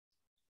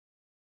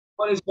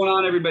What is going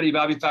on, everybody?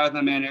 BobbyFi with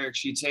my man Eric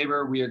Sheets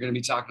Haber. We are going to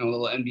be talking a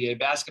little NBA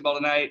basketball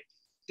tonight.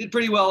 Did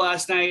pretty well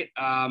last night.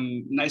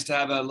 Nice to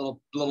have a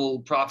little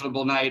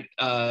profitable night,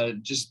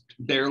 just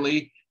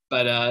barely,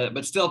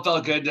 but still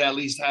felt good to at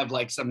least have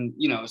like some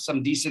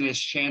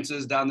decentish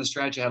chances down the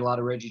stretch. I had a lot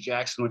of Reggie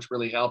Jackson, which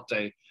really helped.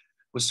 I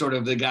was sort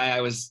of the guy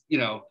I was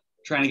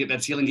trying to get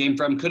that ceiling game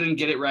from. Couldn't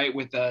get it right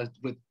with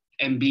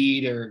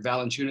Embiid or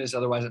Valanciunas.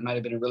 Otherwise, it might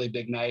have been a really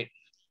big night.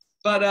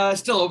 But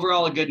still,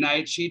 overall, a good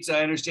night. Sheets,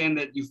 I understand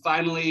that you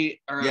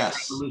finally are a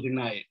losing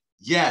night.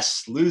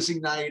 Yes,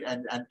 losing night,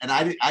 and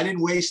I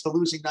didn't waste the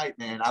losing night,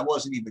 man. I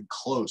wasn't even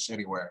close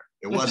anywhere.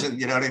 It wasn't,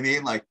 you know what I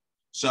mean? Like,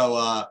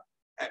 so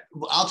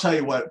I'll tell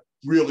you what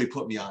really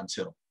put me on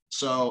tilt.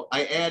 So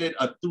I did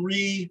a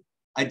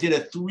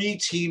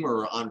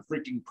 3-teamer on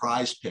freaking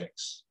Prize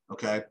Picks.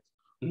 Okay.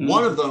 Mm-hmm.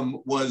 One of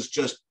them was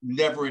just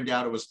never in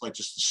doubt. It was like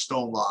just a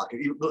stone lock.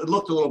 It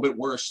looked a little bit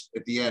worse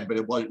at the end, but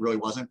it really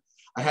wasn't.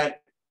 I had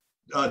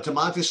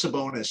Domantas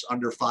Sabonis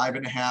under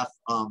 5.5,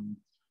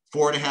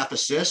 4.5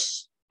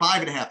 assists,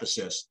 5.5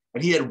 assists.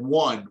 And he had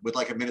one with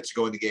like a minute to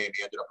go in the game.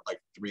 He ended up with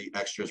like 3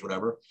 extras,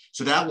 whatever.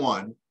 So that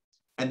one.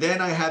 And then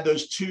I had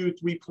those 2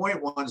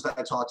 3-point ones that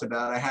I talked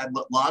about. I had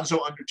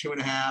Lonzo under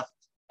 2.5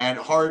 and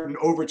Harden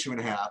over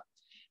 2.5.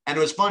 And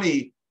it was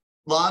funny.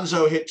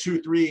 Lonzo hit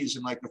 2 threes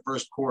in like the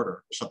first quarter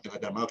or something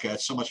like that. Okay,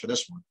 that's so much for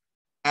this one.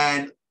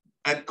 And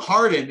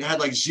Harden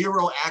had like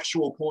 0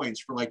 actual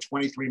points for like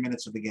 23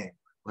 minutes of the game,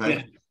 right?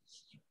 Yeah.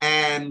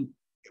 And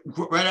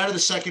right out of the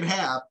second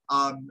half,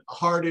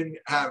 Harden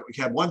had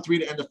 1 3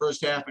 to end the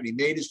first half, and he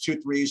made his 2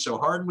 threes. So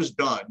Harden was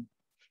done.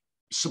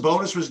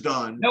 Sabonis was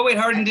done. No, wait,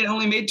 Harden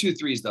only made 2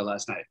 threes though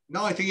last night.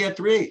 No, I think he had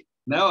 3.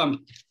 No,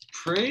 I'm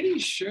pretty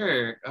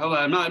sure. Hold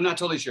on, I'm not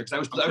totally sure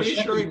because I was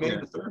sure he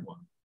made the third one.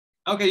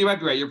 Okay, you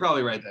might be right. You're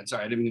probably right then.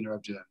 Sorry, I didn't mean to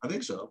interrupt you then. I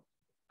think so.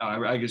 Oh,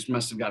 I just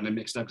must have gotten it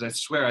mixed up because I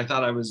swear I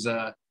thought we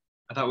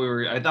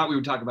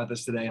would talk about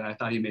this today, and I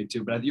thought he made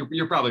 2, but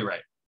you're probably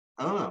right.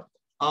 I don't know.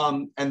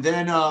 So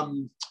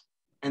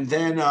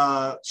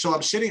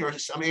I'm sitting here,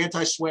 I'm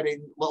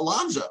anti-sweating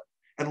Lonzo.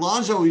 And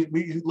Lonzo, he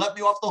let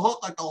me off the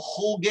hook like the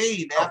whole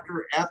game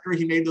after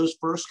he made those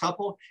first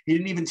couple. He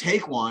didn't even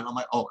take one. I'm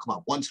like, oh, come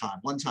on, one time.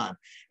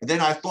 And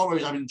then I thought I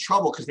was in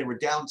trouble because they were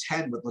down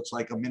 10 with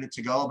like a minute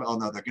to go. But, oh,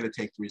 no, they're going to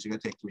take threes.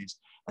 And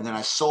then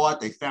I saw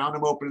it. They found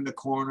him open in the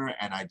corner,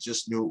 and I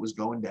just knew it was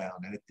going down,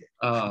 and it did.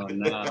 Oh,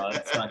 no.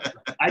 That's not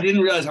I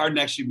didn't realize Harden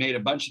actually made a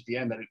bunch at the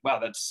end.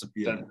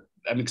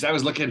 Because I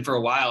was looking for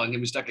a while, and he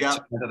was stuck at 2. I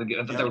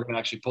thought they were going to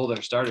actually pull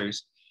their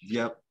starters.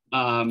 Yep.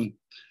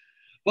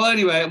 Well,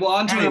 anyway,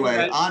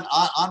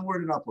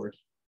 onward and upward.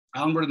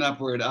 Onward and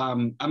upward.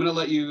 I'm going to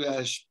let you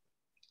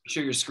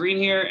share your screen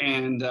here,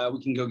 and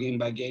we can go game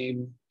by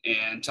game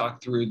and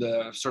talk through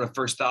the sort of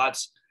first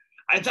thoughts.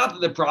 I thought that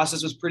the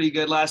process was pretty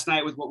good last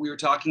night with what we were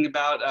talking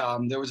about.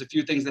 There was a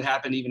few things that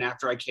happened even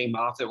after I came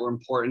off that were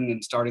important,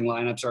 and starting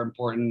lineups are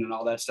important and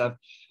all that stuff.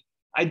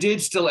 I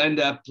did still end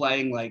up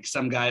playing like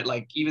some guy,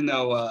 like even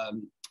though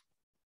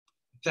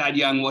Thad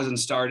Young wasn't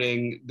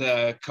starting,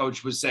 the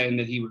coach was saying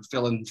that he would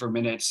fill in for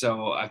minutes.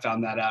 So I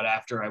found that out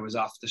after I was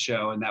off the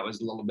show. And that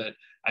was a little bit,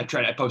 I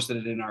posted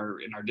it in our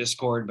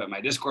Discord, but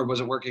my Discord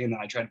wasn't working. And then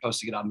I tried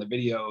posting it on the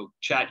video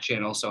chat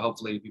channel. So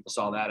hopefully people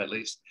saw that at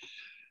least.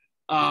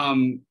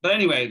 But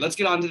anyway, let's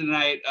get on to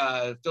tonight.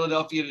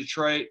 Philadelphia,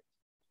 Detroit.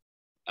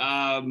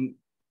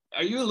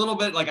 Are you a little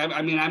bit like,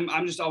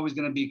 I'm just always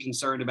going to be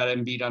concerned about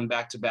Embiid on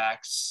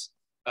back-to-backs,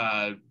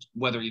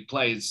 whether he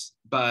plays,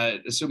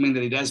 but assuming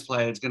that he does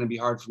play, it's going to be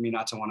hard for me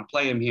not to want to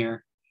play him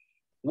here.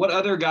 What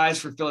other guys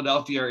for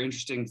Philadelphia are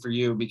interesting for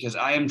you? Because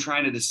I am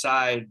trying to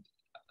decide,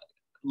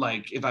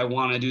 like, if I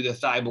want to do the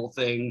Thibault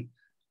thing.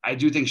 I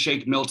do think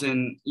Shake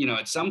Milton,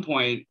 at some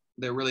point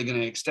they're really going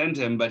to extend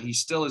him, but he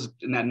still is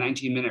in that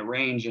 19-minute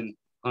range. And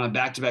on a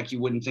back-to-back,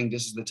 you wouldn't think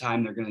this is the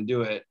time they're going to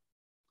do it.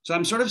 So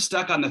I'm sort of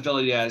stuck on the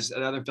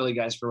other Philly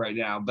guys for right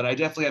now, but I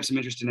definitely have some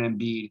interest in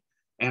Embiid.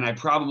 And I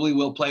probably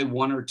will play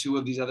 1 or 2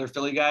 of these other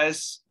Philly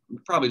guys,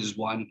 probably just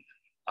 1.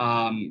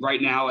 Right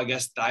now, I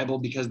guess Thibault,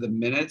 because the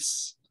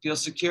minutes feel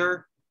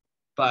secure,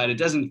 but it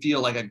doesn't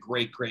feel like a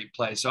great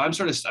play. So I'm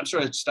sort of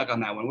stuck on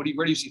that one. Where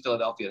do you see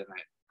Philadelphia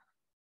tonight?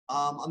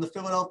 On the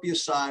Philadelphia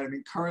side,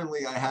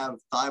 currently I have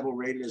Thibault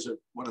rated as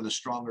one of the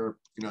stronger,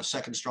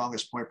 second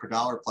strongest point per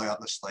dollar play on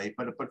the slate.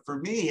 But for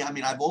me,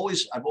 I've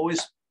always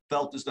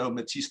felt as though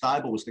Matisse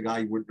Thibault was the guy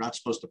you were not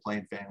supposed to play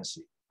in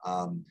fantasy.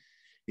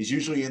 He's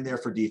usually in there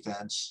for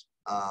defense.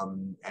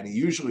 And he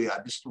usually,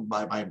 just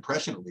my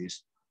impression at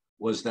least,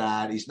 was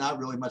that he's not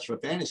really much of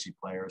a fantasy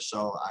player.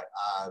 So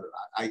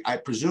I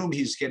presume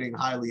he's getting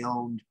highly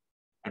owned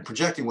and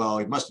projecting well.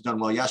 He must have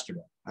done well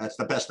yesterday. That's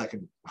the best I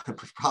can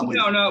probably.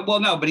 No,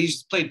 but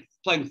he's playing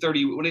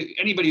 30.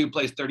 Anybody who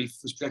plays 30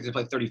 is projected to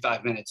play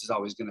 35 minutes is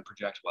always going to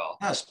project well.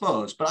 I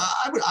suppose, but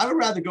I would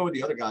rather go with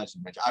the other guys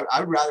you mentioned. I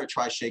would rather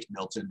try Shake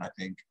Milton, I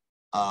think.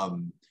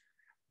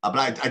 But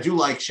I do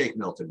like Shake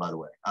Milton, by the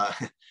way.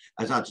 I'm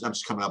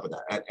just coming up with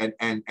that.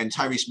 And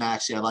Tyrese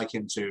Maxey, I like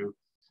him too.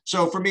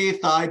 So for me,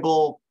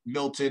 Thibault,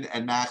 Milton,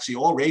 and Maxey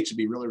all rate to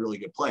be really, really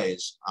good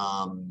plays.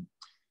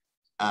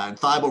 And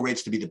Thibault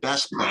rates to be the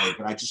best play,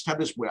 but I just have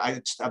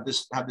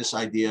this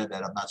idea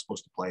that I'm not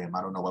supposed to play him.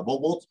 I don't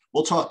know.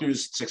 We'll talk through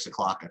this at 6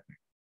 o'clock, I think.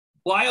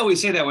 Well, I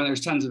always say that when there's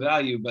tons of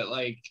value, but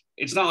like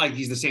it's not like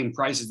he's the same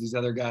price as these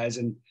other guys.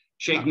 And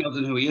Shake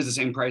Milton, who he is the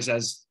same price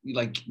as,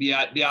 like the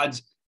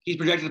odds, he's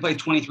projected to play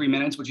 23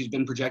 minutes, which he's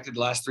been projected the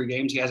last 3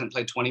 games. He hasn't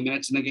played 20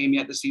 minutes in a game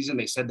yet this season.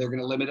 They said they're going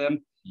to limit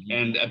him,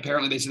 and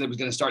apparently they said they were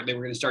going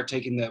to start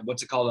taking the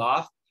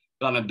off.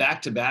 But on a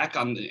back-to-back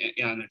on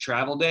a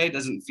travel day, it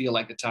doesn't feel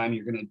like the time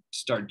you're going to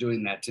start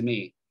doing that to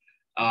me.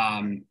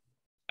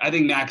 I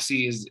think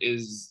Maxey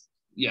is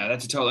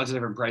that's a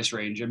different price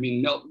range. I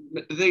mean,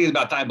 the thing is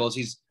about Thibault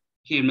is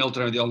he and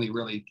Milton are the only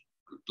really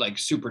like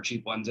super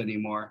cheap ones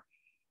anymore.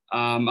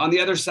 On the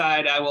other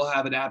side, I will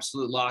have an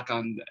absolute lock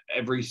on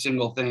every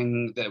single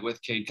thing that with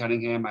Cade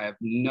Cunningham. I have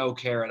no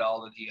care at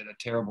all that he had a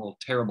terrible,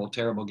 terrible,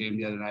 terrible game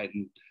the other night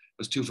and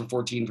was 2 for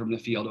 14 from the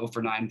field, 0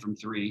 for 9 from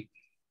 3.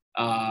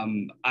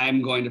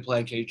 I'm going to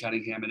play Cade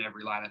Cunningham in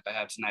every lineup I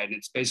have tonight, and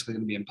it's basically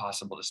going to be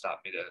impossible to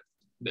stop me.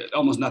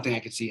 Almost nothing I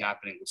could see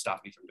happening would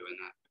stop me from doing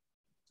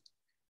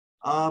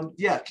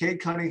that. Cade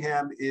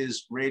Cunningham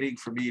is rating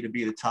for me to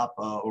be the top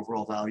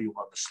overall value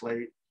on the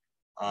slate.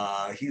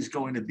 He's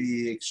going to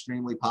be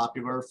extremely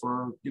popular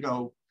for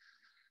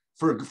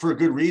a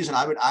good reason.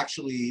 I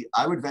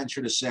would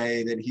venture to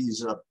say that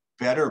he's a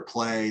better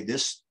play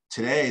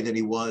today than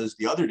he was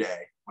the other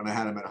day when I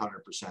had him at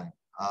 100%.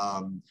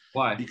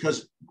 Why?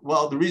 Because,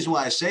 the reason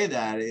why I say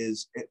that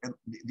is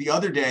the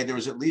other day there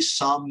was at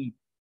least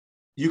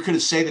you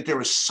could say that there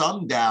was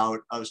some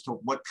doubt as to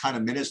what kind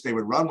of minutes they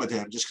would run with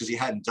him just because he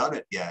hadn't done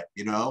it yet,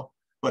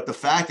 But the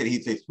fact that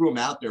they threw him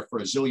out there for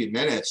a zillion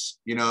minutes,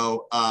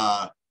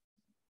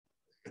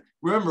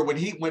 remember when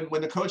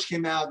the coach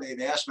came out,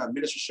 they asked about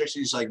minutes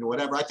restriction. He's like, no,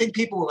 whatever. I think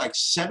people were like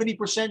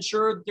 70%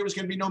 sure that there was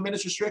going to be no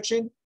minutes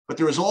restriction, but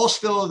there was all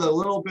still a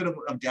little bit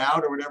of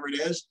doubt or whatever it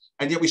is.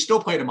 And yet we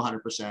still played him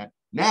 100%.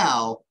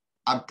 Now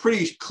I'm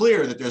pretty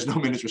clear that there's no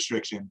minutes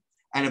restriction.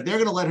 And if they're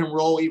going to let him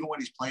roll, even when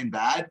he's playing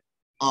bad,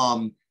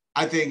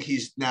 I think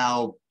he's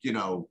now,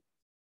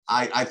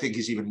 I think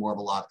he's even more of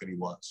a lock than he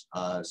was.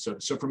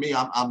 So for me,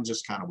 I'm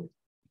just kind of with.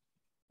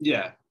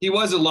 Yeah, he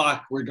was a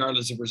lock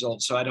regardless of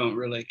results, so I don't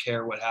really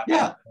care what happens.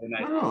 Yeah,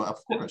 no,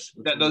 of course.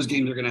 Those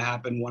games are going to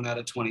happen 1 out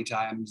of 20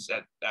 times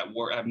at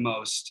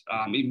most.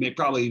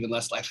 Probably even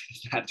less likely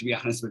than that, to be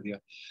honest with you.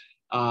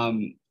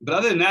 But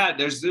other than that,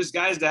 there's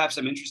guys to have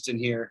some interest in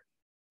here.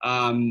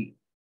 Kelly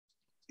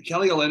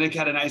Olynyk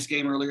had a nice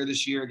game earlier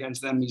this year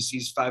against them.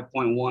 He's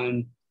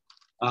 5.1.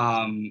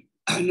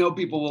 I know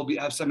people will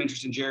have some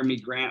interest in Jeremy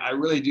Grant. I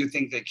really do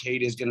think that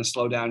Cade is going to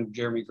slow down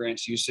Jeremy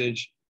Grant's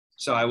usage.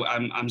 So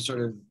I'm sort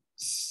of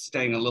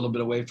staying a little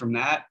bit away from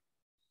that.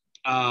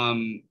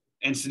 And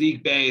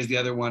Sadiq Bey is the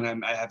other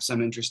one I have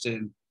some interest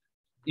in.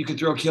 You could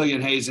throw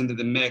Killian Hayes into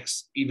the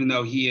mix, even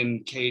though he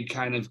and Cade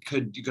kind of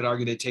you could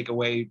argue they take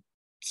away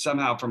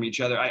somehow from each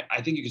other.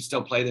 I think you could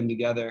still play them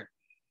together.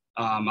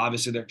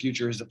 Obviously their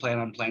future is to plan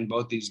on playing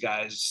both these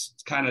guys.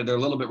 They're a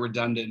little bit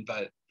redundant,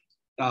 but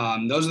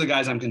those are the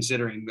guys I'm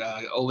considering.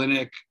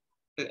 Olynyk,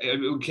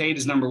 Cade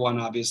is number 1,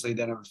 obviously,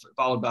 then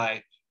followed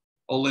by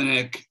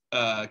Olynyk,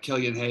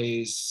 Killian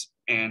Hayes,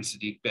 and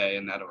Sadiq Bey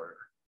in that order.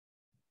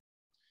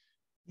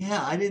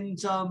 Yeah, I didn't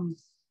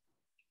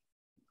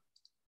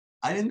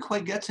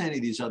quite get to any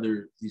of these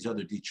other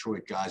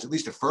Detroit guys, at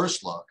least at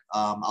first look.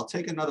 I'll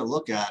take another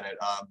look at it.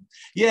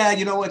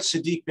 You know what?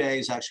 Sadiq Bey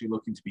is actually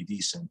looking to be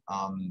decent,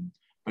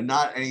 but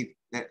not a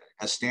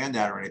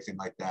standout or anything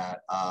like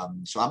that.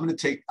 So I'm going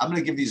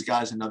to give these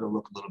guys another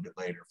look a little bit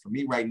later. For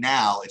me right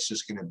now, it's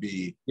just going to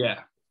be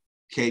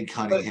Cade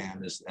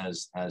Cunningham as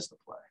the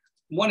play.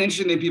 One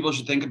interesting thing people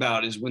should think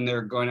about is when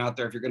they're going out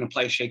there, if you're going to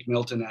play Shake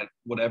Milton at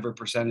whatever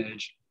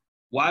percentage,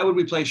 why would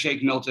we play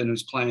Shake Milton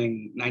who's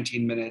playing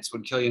 19 minutes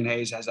when Killian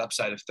Hayes has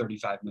upside of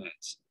 35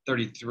 minutes,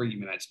 33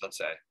 minutes, let's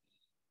say?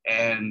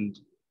 And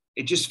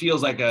it just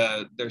feels like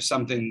there's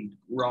something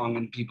wrong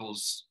in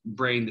people's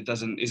brain that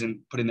isn't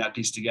putting that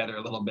piece together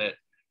a little bit.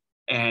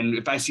 And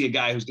if I see a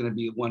guy who's going to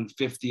be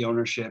 150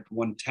 ownership,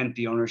 1/10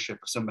 the ownership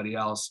of somebody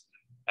else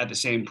at the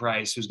same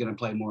price, who's going to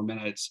play more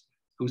minutes,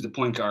 who's the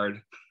point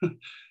guard,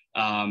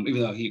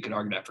 even though he could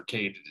argue that for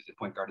Cade, the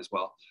point guard as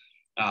well.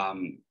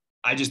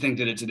 I just think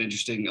that it's an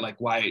interesting, like,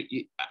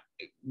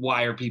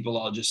 why are people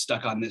all just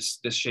stuck on this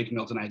Shake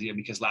Milton idea?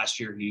 Because last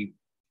year he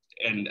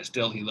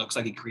looks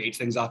like he creates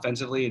things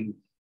offensively, and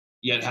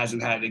yet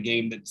hasn't had a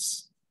game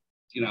that's,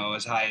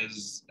 as high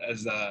as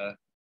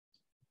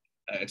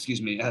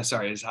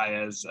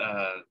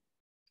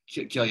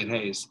Killian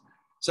Hayes.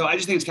 So I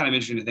just think it's kind of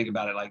interesting to think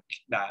about it like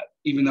that,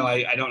 even though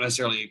I don't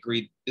necessarily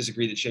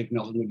disagree that Shake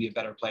Milton would be a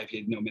better play if he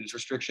had no minutes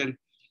restriction.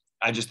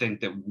 I just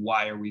think that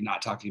why are we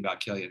not talking about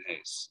Killian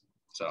Hayes?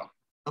 So.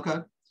 Okay.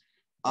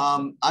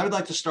 I would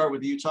like to start with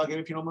the Utah game,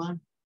 if you don't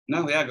mind.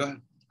 No, yeah, go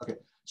ahead. Okay.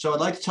 So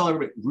I'd like to tell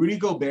everybody, Rudy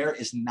Gobert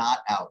is not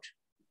out.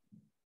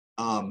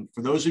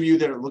 For those of you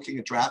that are looking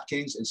at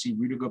DraftKings and see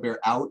Rudy Gobert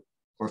out,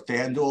 or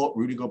FanDuel,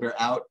 Rudy Gobert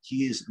out,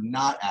 he is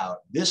not out.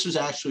 This is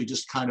actually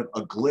just kind of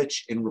a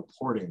glitch in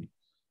reporting.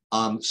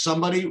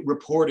 Somebody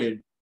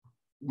reported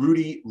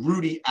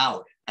Rudy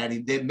out,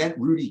 and they meant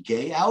Rudy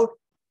Gay out,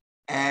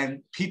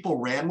 and people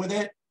ran with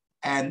it.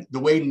 And the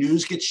way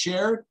news gets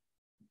shared,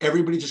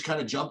 everybody just kind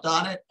of jumped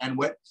on it and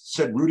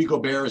said Rudy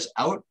Gobert is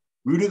out.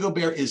 Rudy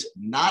Gobert is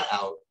not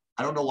out.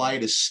 I don't know why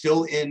it is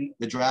still in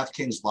the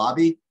DraftKings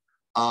lobby.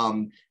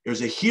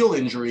 There's a heel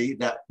injury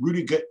that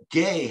Rudy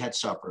Gay had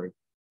suffered.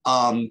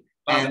 And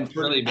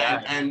really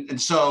bad.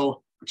 And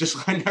so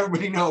just letting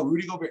everybody know,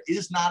 Rudy Gobert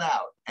is not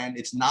out, and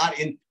it's not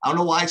in. I don't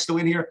know why it's still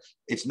in here.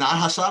 It's not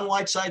Hassan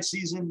Whiteside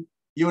season.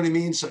 You know what I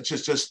mean? So it's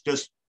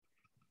just.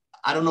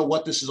 I don't know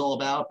what this is all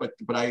about, but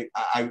I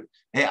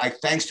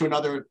thanks to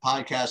another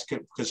podcast,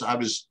 because I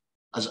was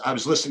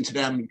listening to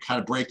them kind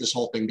of break this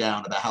whole thing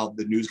down about how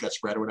the news got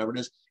spread or whatever it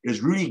is. It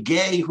is Rudy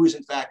Gay who is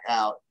in fact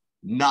out,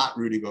 not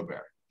Rudy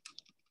Gobert.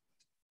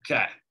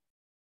 Okay.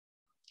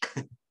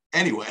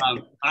 Anyway,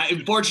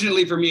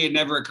 unfortunately for me, it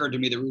never occurred to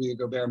me that Rudy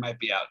Gobert might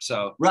be out.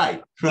 So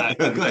right.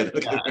 Good.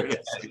 Okay.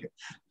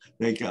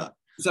 Thank God.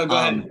 So go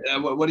ahead.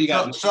 What do you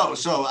got? So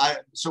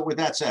with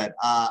that said,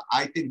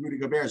 I think Rudy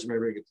Gobert is a very,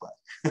 very good play.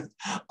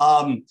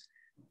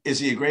 Is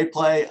he a great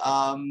play?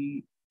 I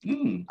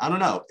don't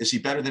know. Is he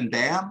better than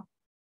Bam?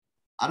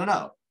 I don't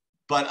know.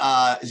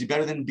 But is he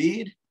better than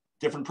Embiid?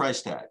 Different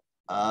price tag.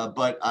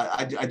 But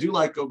I do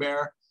like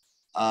Gobert.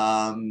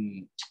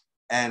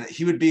 And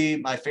he would be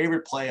my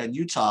favorite play on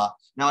Utah.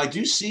 Now, I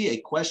do see a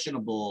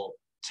questionable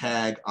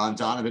tag on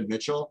Donovan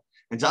Mitchell.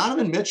 And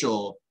Donovan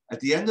Mitchell,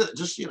 at the end of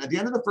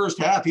the first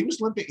half, he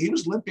was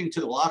limping to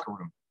the locker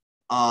room.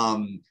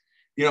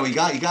 He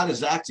got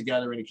his act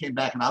together and he came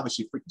back and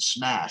obviously freaking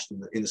smashed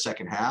in the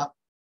second half.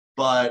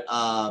 But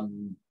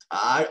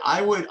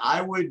I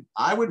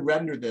would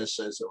render this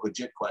as a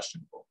legit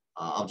questionable.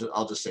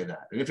 I'll just say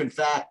that. And if in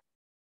fact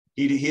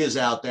he is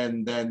out,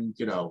 then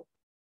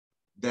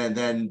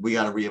we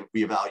got to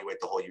reevaluate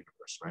the whole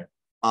universe, right?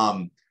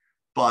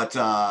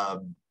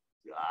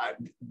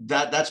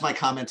 That's my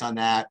comment on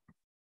that.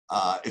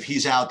 If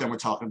he's out, then we're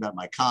talking about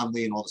Mike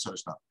Conley and all this other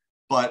stuff.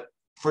 But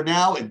for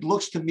now, it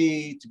looks to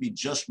me to be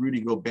just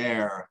Rudy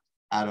Gobert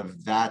out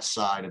of that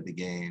side of the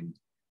game.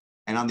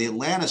 And on the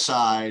Atlanta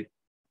side,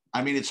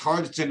 I mean, it's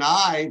hard to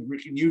deny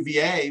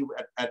UVA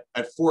at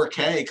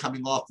 4K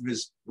coming off of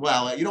his,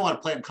 well, you don't want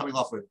to play him coming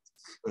off of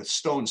a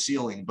stone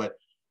ceiling, but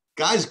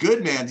guy's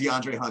good, man,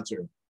 DeAndre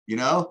Hunter, you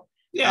know?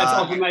 Yeah, it's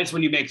awful nice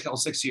when you make all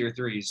 6 of your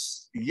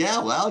threes. Yeah,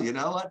 well, you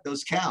know what?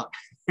 Those count.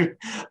 Right.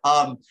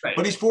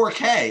 But he's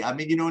 4K. I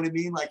mean, you know what I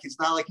mean? Like, it's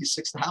not like he's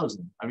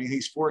 6,000. I mean,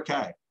 he's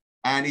 4K.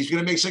 And he's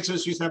going to make 6 of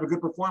his threes and have a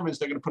good performance.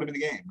 They're going to put him in the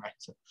game, right?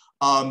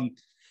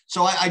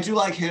 So I do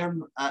like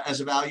him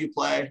as a value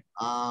play.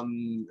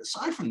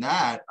 Aside from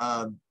that,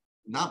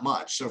 not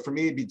much. So for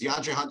me, it'd be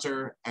DeAndre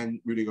Hunter and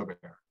Rudy Gobert.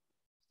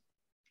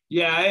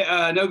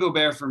 Yeah, no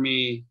Gobert for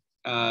me.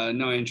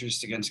 No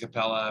interest against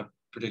Capella,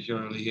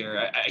 particularly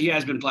here. He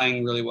has been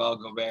playing really well,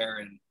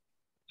 Gobert, and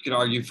you could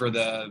argue for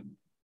the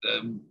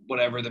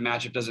whatever, the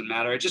matchup doesn't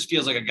matter. It just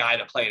feels like a guy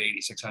to play at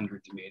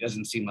 8,600 to me. It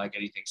doesn't seem like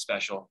anything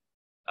special.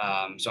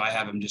 So I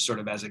have him just sort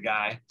of as a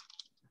guy.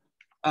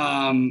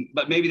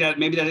 But maybe that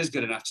is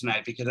good enough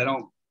tonight, because I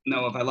don't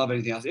know if I love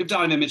anything else. If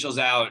Donovan Mitchell's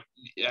out,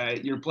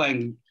 you're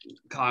playing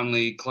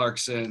Conley,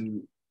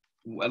 Clarkson,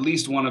 at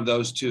least one of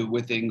those two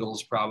with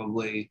Ingles,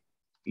 probably,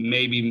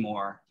 maybe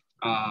more.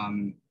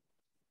 And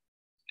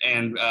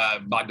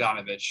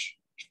Bogdanovich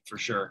for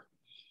sure.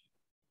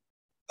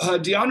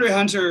 DeAndre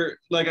Hunter,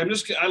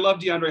 I love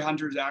DeAndre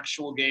Hunter's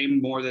actual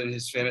game more than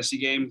his fantasy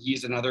game.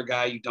 He's another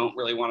guy you don't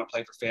really want to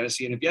play for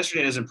fantasy. And if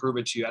yesterday doesn't prove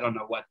it to you, I don't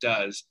know what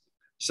does.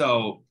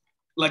 So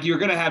you're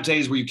going to have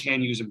days where you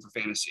can use him for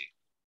fantasy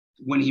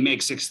when he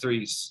makes 6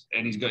 threes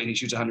and he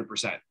shoots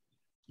 100%.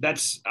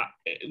 That's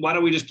why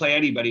don't we just play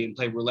anybody and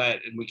play roulette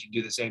and we can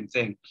do the same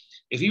thing.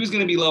 If he was going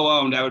to be low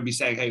owned, I would be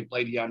saying, hey,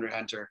 play DeAndre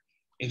Hunter.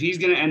 If he's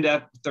going to end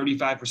up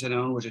 35%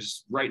 owned, which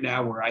is right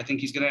now where I think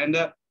he's going to end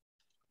up,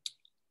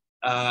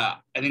 I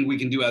think we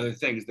can do other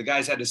things. The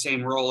guy's had the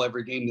same role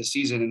every game this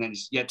season and then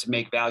he's yet to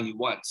make value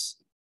once.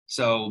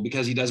 So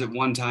because he does it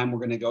one time, we're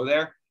going to go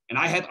there. And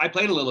I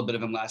played a little bit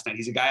of him last night.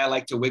 He's a guy I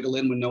like to wiggle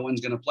in when no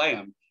one's going to play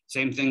him.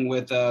 Same thing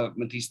with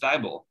Matisse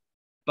Thybulle.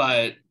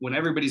 But when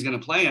everybody's going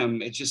to play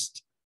him,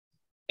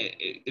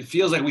 it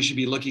feels like we should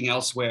be looking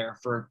elsewhere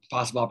for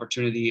possible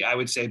opportunity. I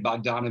would say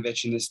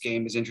Bogdanovich in this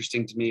game is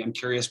interesting to me. I'm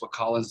curious what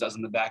Collins does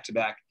in the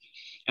back-to-back.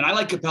 And I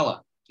like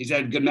Capella. He's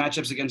had good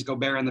matchups against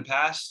Gobert in the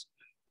past.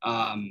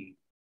 And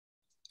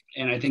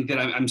I think that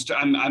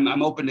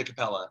I'm open to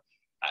Capella.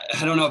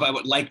 I don't know if I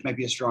would like might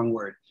be a strong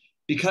word.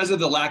 Because of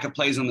the lack of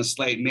plays on the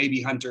slate,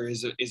 maybe Hunter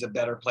is a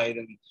better play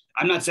than –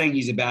 I'm not saying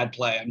he's a bad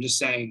play. I'm just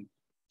saying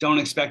don't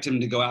expect him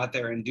to go out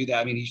there and do that.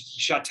 I mean, he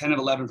shot 10 of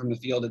 11 from the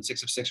field and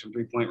 6 of 6 from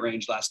three-point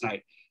range last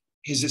night.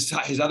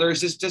 His other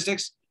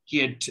statistics, he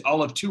had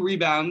all of 2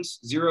 rebounds,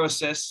 0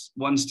 assists,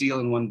 1 steal,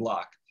 and 1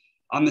 block.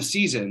 On the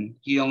season,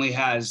 he only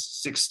has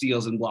 6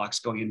 steals and blocks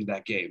going into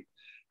that game.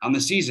 On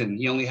the season,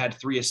 he only had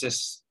 3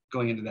 assists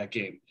going into that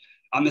game.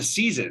 On the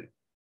season,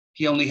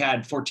 he only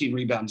had 14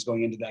 rebounds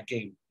going into that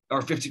game,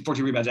 or 14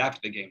 rebounds after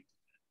the game.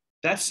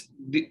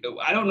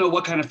 I don't know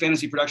what kind of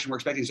fantasy production we're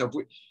expecting. So if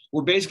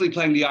we're basically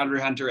playing DeAndre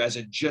Hunter as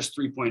a just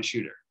 3-point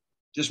shooter.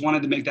 Just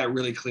wanted to make that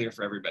really clear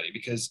for everybody,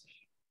 because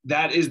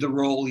that is the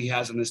role he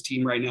has on this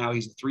team right now.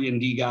 He's a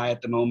 3-and-D guy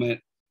at the moment.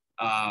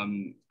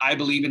 I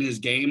believe in his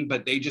game,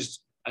 but they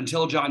just,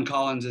 until John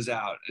Collins is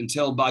out,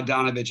 until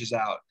Bogdanovich is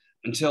out,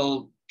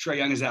 until Trae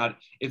Young is out,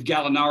 if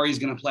Gallinari is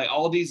going to play,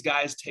 all these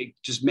guys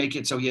just make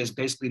it so he has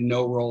basically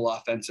no role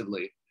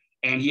offensively.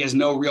 And he has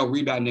no real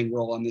rebounding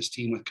role on this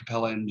team with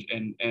Capella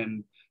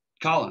and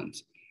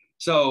Collins.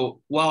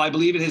 So while I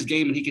believe in his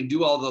game and he can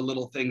do all the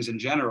little things in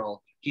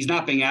general, he's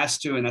not being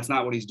asked to, and that's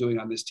not what he's doing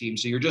on this team.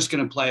 So you're just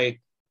going to play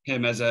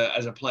him as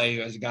a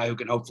guy who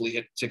can hopefully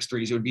hit 6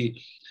 threes. It would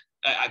be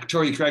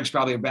Torrey Craig's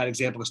probably a bad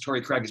example, because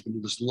Torrey Craig has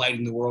been just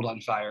lighting the world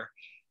on fire.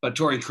 But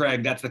Torrey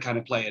Craig, that's the kind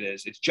of play it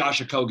is. It's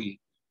Josh Okogie.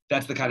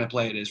 That's the kind of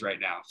play it is right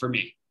now for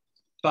me.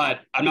 But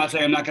I'm not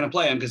saying I'm not going to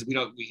play him, because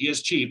he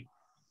is cheap.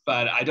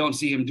 But I don't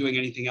see him doing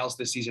anything else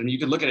this season. You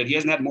could look at it. He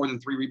hasn't had more than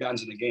 3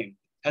 rebounds in the game.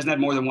 Hasn't had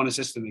more than 1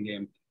 assist in the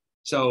game.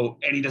 So,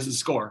 and he doesn't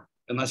score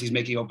unless he's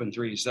making open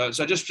threes. So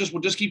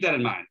just keep that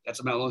in mind.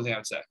 That's about the only thing I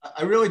would say.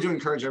 I really do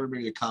encourage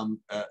everybody to come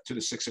to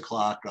the 6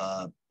 o'clock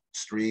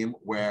stream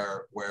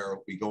where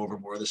we go over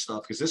more of this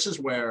stuff, because this is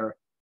where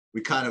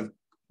we kind of,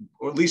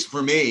 or at least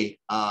for me,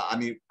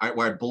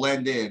 where I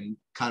blend in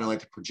kind of like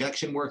the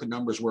projection work, the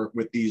numbers work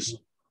with these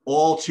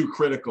all too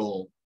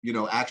critical,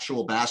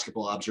 actual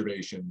basketball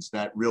observations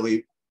that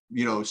really,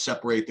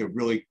 separate the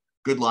really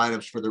good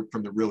lineups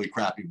from the really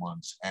crappy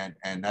ones.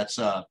 And that's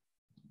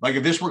like,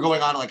 if this were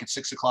going on like at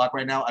 6 o'clock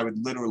right now, I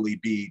would literally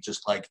be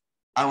just like,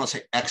 I don't want to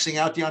say Xing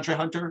out DeAndre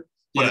Hunter,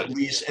 but at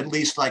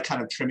least like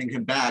kind of trimming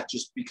him back,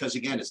 just because,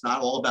 again, it's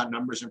not all about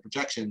numbers and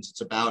projections.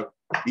 It's about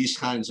these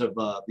kinds of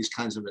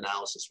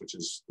analysis, which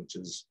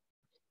is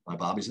why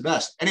Bobby's the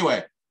best.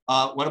 Anyway,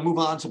 want to move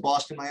on to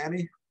Boston,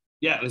 Miami?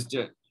 Yeah, let's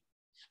do it.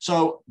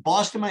 So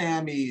Boston,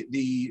 Miami,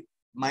 the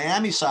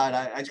Miami side,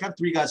 I just got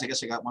 3 guys I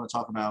guess I want to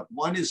talk about.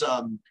 One is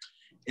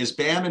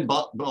Bam and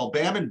Butler. Well,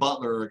 Bam and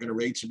Butler are going to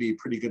rate to be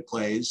pretty good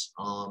plays.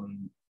 For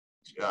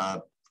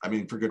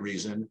good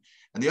reason.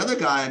 And the other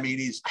guy,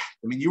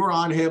 you were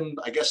on him,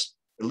 I guess,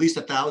 at least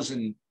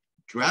 1,000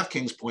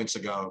 DraftKings points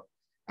ago.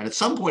 And at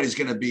some point, he's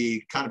going to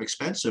be kind of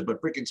expensive.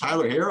 But freaking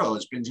Tyler Hero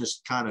has been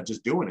just kind of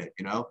just doing it,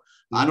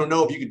 Mm-hmm. I don't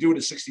know if you could do it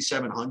at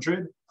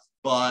 6,700,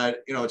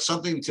 but, it's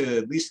something to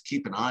at least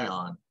keep an eye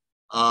on.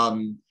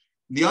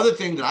 The other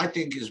thing that I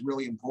think is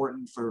really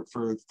important for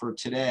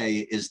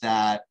today is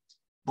that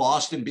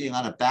Boston being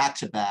on a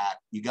back-to-back,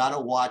 you got to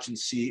watch and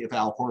see if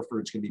Al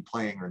Horford's going to be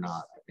playing or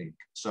not, I think.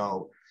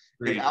 So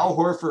if Al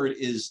Horford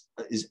is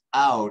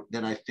out,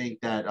 then I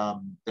think that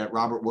that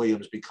Robert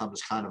Williams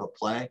becomes kind of a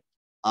play,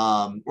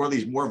 or at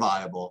least more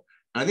viable.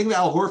 And I think that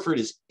Al Horford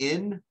is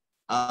in.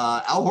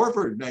 Al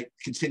Horford might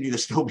continue to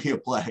still be a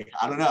play.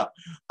 I don't know.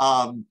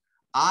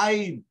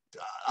 I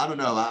don't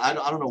know. I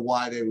don't know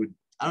why they would.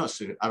 I don't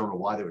know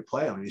why they would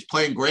play him. He's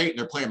playing great, and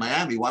they're playing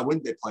Miami. Why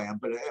wouldn't they play him?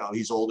 But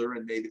he's older,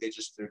 and maybe they're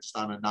just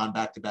on a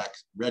non-back-to-back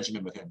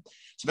regimen with him.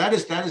 So that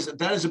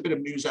is a bit of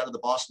news out of the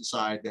Boston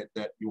side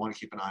that you want to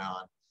keep an eye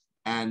on.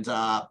 And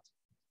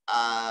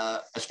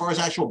as far as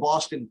actual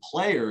Boston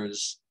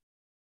players,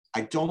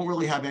 I don't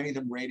really have any of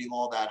them rating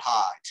all that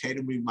high.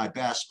 Tatum would be my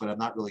best, but I'm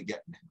not really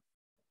getting him.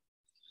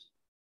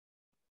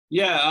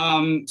 Yeah,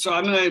 so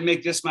I'm going to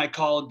make this my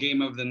call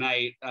game of the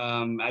night.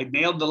 I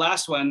nailed the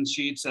last one,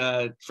 Sheets.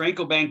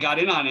 Franco Bank got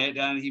in on it,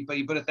 and he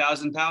put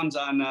 1,000 pounds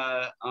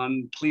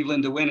on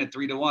Cleveland to win at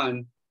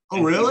 3-1.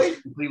 Oh, really?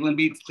 Cleveland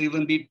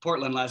beat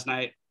Portland last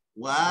night.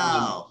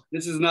 Wow.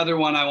 This is another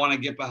one I want to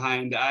get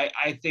behind.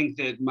 I think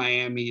that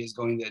Miami is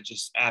going to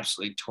just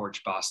absolutely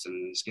torch Boston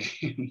in this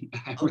game.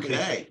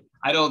 Okay.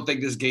 I don't think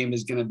this game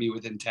is going to be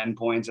within 10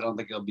 points. I don't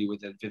think it'll be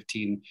within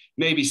 15,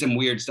 maybe some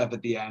weird stuff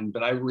at the end,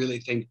 but I really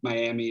think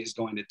Miami is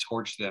going to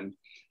torch them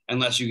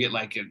unless you get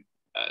like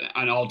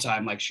an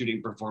all-time like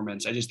shooting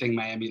performance. I just think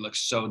Miami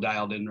looks so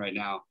dialed in right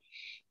now.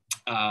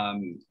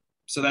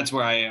 So that's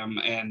where I am.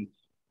 And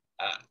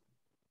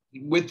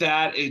with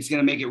that, it's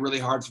going to make it really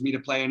hard for me to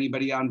play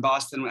anybody on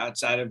Boston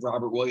outside of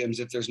Robert Williams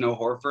if there's no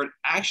Horford.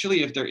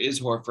 Actually, if there is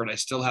Horford, I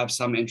still have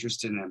some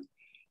interest in him.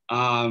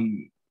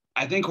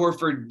 I think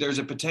Horford, there's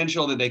a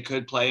potential that they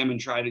could play him and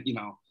try to,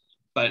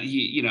 but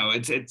he,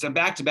 it's a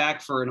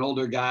back-to-back for an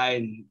older guy,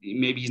 and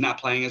maybe he's not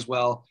playing as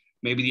well.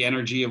 Maybe the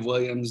energy of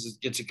Williams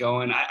gets it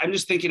going. I'm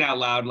just thinking out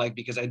loud,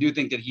 because I do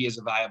think that he is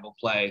a viable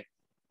play.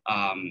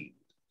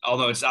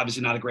 Although it's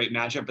obviously not a great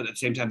matchup, but at the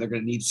same time, they're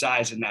going to need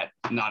size in that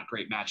not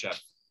great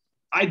matchup.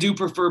 I do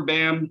prefer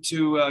Bam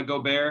to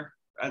Gobert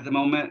at the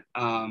moment,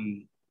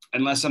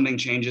 unless something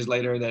changes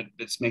later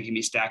that's making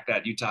me stack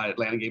that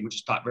Utah-Atlanta game, which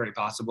is very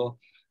possible.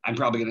 I'm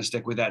probably going to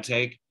stick with that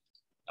take.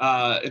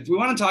 If we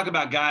want to talk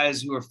about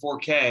guys who are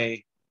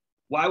 4K,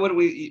 why wouldn't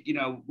we,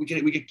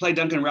 we could play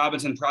Duncan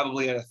Robinson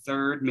probably at a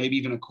third, maybe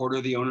even a quarter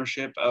of the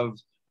ownership of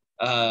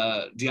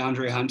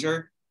DeAndre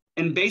Hunter.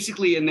 And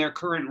basically in their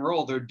current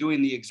role, they're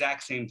doing the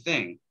exact same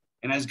thing.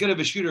 And as good of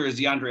a shooter as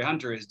DeAndre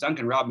Hunter is,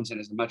 Duncan Robinson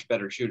is a much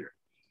better shooter.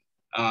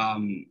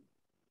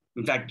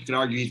 In fact, you could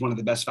argue he's one of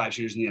the best 5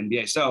 shooters in the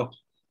NBA. So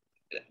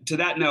to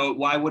that note,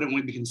 why wouldn't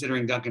we be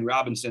considering Duncan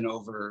Robinson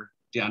over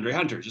DeAndre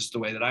Hunter? Just the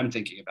way that I'm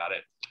thinking about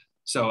it.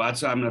 So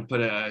that's why I'm going to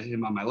put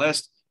him on my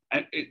list.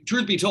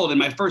 Truth be told, in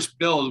my first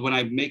build, when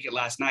I made it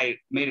last night,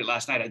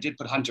 I did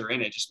put Hunter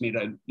in it, just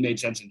made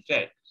sense and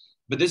fit.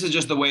 But this is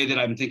just the way that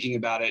I'm thinking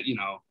about it,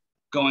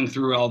 going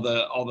through all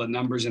the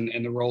numbers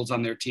and the roles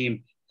on their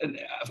team. And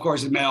of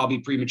course, it may all be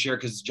premature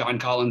because John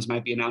Collins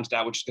might be announced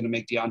out, which is going to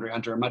make DeAndre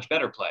Hunter a much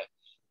better play.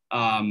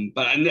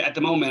 But at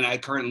the moment, I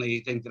currently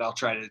think that I'll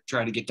try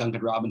to get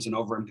Duncan Robinson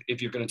over him if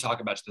you're going to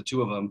talk about the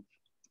two of them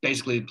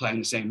basically playing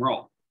the same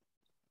role.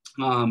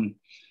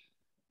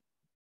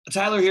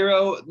 Tyler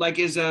Hero,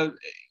 is the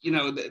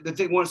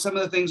thing. Some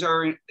of the things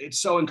it's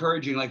so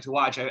encouraging, to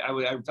watch.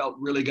 I felt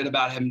really good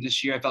about him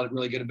this year. I felt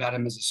really good about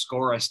him as a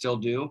scorer. I still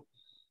do.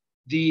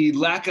 The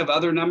lack of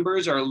other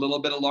numbers are a little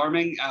bit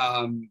alarming.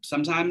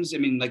 Sometimes,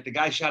 the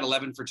guy shot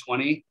 11 for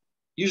 20.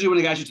 Usually when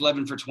a guy shoots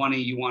 11 for 20,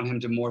 you want him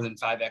to more than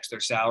 5X their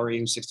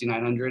salary,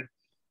 6,900.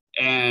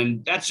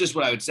 And that's just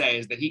what I would say,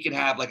 is that he could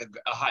have a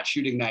hot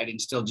shooting night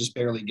and still just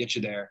barely get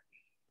you there.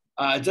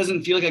 It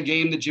doesn't feel like a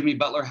game that Jimmy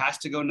Butler has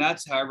to go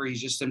nuts. However,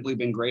 he's just simply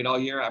been great all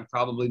year. I'm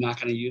probably not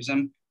going to use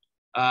him.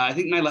 I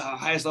think my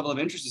highest level of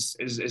interest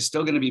is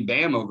still going to be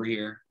Bam over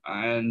here,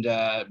 and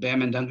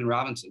Bam and Duncan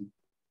Robinson.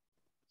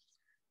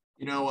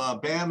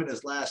 Bam in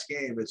his last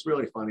game, it's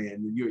really funny,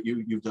 and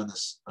you've done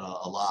this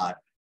a lot.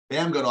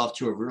 Bam got off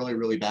to a really,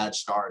 really bad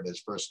start in his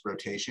first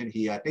rotation.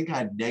 He, I think,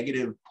 had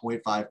negative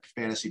 0.5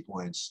 fantasy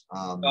points.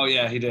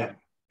 He did.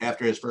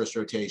 After his first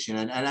rotation.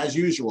 And as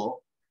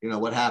usual,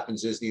 what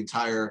happens is the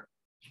entire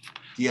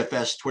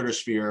DFS Twitter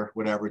sphere,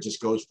 whatever, just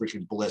goes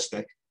freaking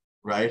ballistic,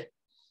 right?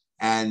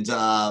 And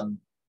doesn't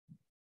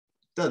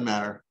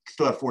matter.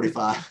 Still have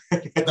 45.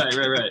 Right.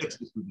 It's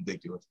just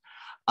ridiculous.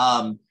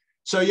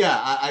 So yeah,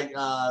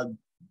 I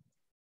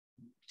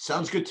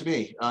sounds good to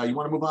me. You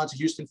want to move on to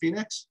Houston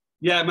Phoenix?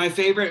 Yeah, my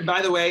favorite,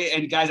 by the way,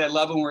 and guys, I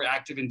love when we're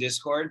active in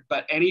Discord,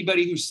 but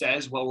anybody who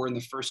says, well, we're in the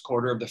first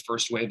quarter of the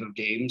first wave of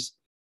games,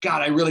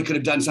 God, I really could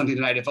have done something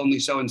tonight if only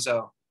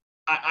so-and-so.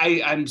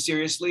 I'm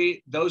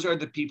seriously, those are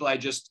the people I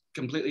just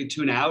completely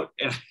tune out,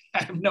 and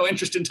I have no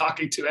interest in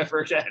talking to ever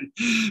again,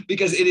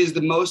 because it is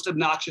the most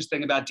obnoxious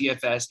thing about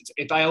DFS.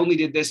 If I only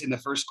did this in the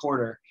first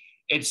quarter,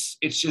 it's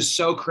just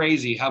so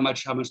crazy how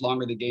much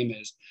longer the game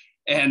is,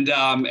 and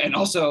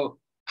also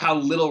how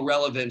little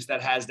relevance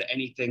that has to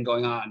anything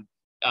going on.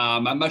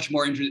 I'm much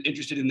more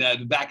interested in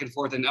the back and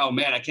forth and, oh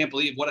man, I can't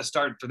believe what a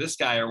start for this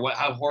guy, or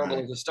how horrible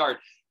is the start.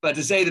 But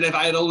to say that if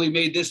I had only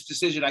made this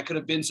decision, I could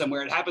have been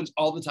somewhere. It happens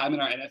all the time in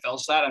our NFL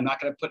side. I'm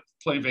not going to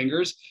point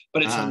fingers,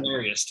 but it's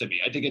hilarious to me.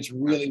 I think it's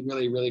really,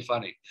 really, really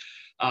funny.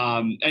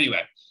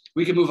 Anyway,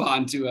 we can move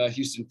on to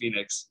Houston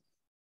Phoenix.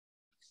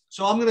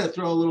 So I'm going to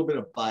throw a little bit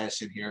of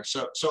bias in here.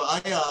 So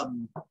I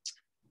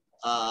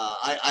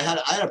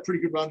had a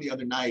pretty good run the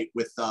other night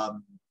with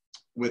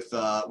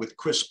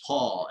Chris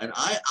Paul, and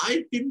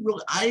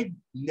I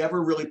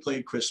never really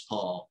played Chris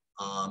Paul,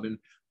 and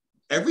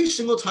every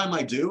single time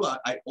I do,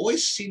 I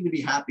always seem to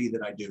be happy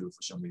that I do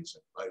for some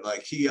reason.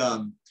 Like he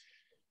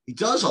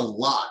does a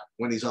lot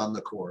when he's on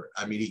the court.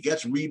 He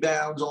gets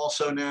rebounds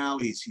also now.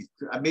 He's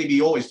maybe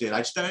he always did.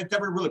 I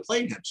never really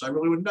played him, so I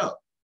really wouldn't know.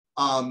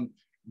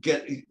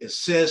 Get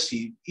assists.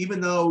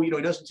 Even though he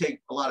doesn't take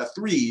a lot of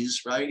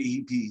threes, right?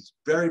 He's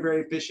very,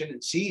 very efficient.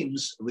 It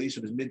seems, at least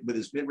with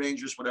his mid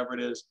rangers, whatever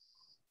it is.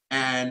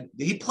 And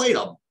he played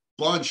a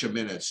bunch of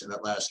minutes in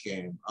that last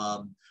game.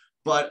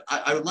 But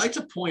I would like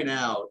to point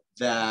out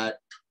that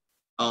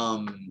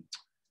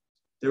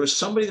there was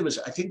somebody that was,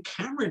 I think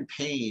Cameron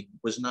Payne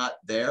was not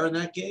there in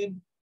that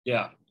game.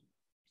 Yeah.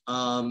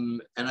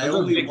 And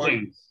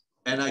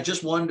I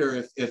just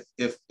wonder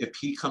if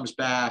he comes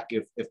back,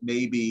 if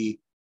maybe,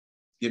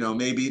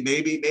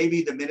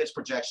 maybe the minutes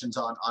projections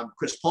on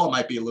Chris Paul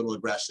might be a little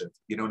aggressive.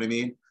 You know what I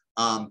mean?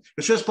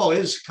 Because Chris Paul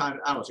is kind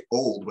of, I don't want to say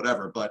old,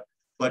 whatever,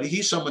 but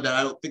he's someone that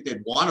I don't think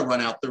they'd want to run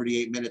out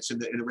 38 minutes in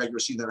the regular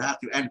season. They have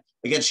to. And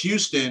against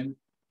Houston,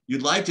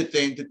 you'd like to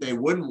think that they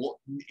wouldn't,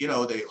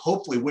 they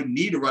hopefully wouldn't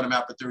need to run him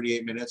out for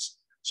 38 minutes.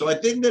 So I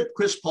think that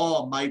Chris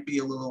Paul might be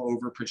a little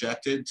over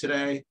projected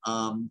today.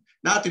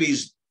 Not that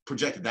he's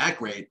projected that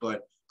great,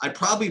 but I'd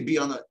probably be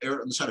on the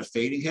side of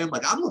fading him.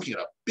 I'm looking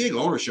at a big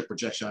ownership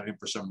projection on him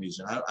for some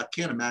reason. I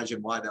can't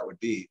imagine why that would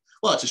be.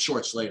 Well, it's a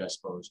short slate, I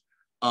suppose.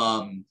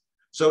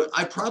 So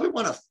I probably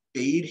want to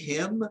fade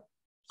him.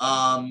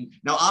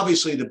 Now,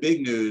 obviously, the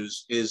big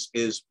news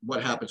is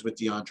what happens with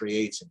DeAndre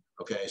Ayton.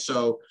 Okay,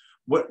 so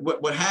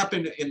what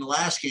happened in the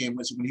last game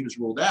was when he was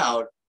ruled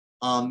out,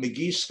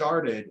 McGee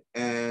started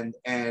and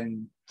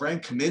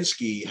Frank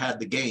Kaminsky had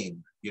the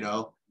game.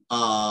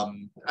 Not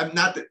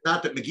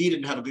that McGee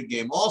didn't have a good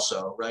game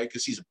also, right?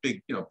 Because he's a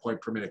big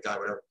point per minute guy,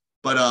 whatever.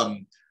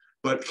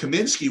 But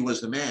Kaminsky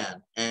was the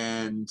man,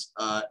 and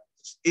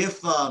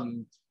if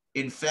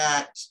in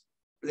fact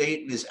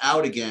Ayton is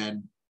out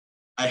again.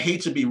 I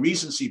hate to be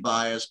recency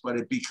biased, but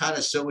it'd be kind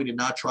of silly to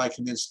not try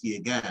Kaminsky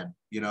again.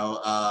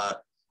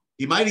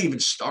 he might even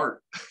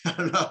start. I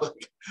don't know.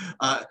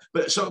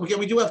 But so again,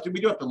 we do have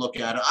to look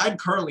at it. I'm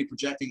currently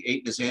projecting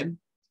Ayton is in,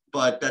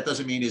 but that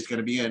doesn't mean he's going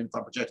to be in if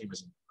I'm projecting him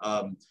as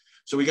in.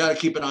 So we got to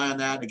keep an eye on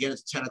that. Again,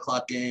 it's a 10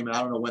 o'clock game, and I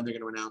don't know when they're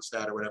going to announce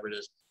that or whatever it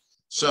is.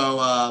 So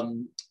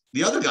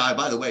the other guy,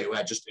 by the way, who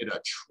had just an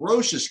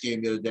atrocious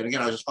game the other day, and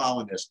again, I was just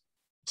following this,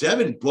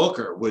 Devin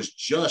Booker was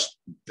just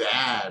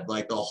bad,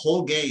 like the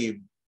whole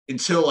game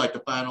until like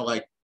the final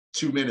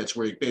 2 minutes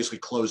where he basically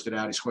closed it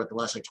out. He scored the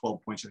last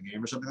 12 points in the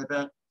game or something like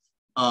that.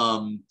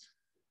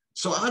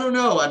 So I don't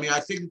know. I mean, I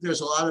think that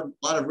there's a lot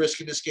of risk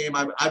in this game.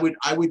 I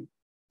would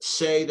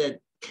say that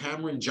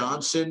Cameron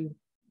Johnson,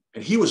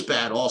 and he was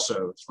bad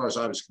also as far as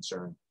I was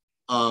concerned.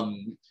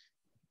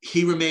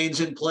 He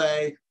remains in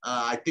play.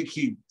 I think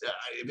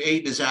if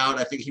Ayton is out,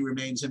 I think he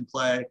remains in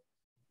play.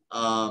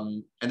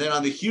 And then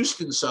on the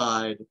Houston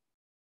side, I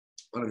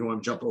don't know if you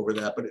want to jump over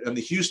that, but on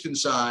the Houston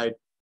side,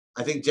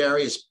 I think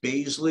Darius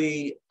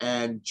Baisley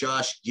and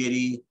Josh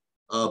Giddey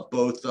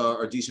both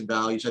are decent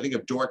values. I think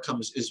if Dort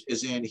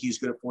is in, he's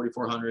good at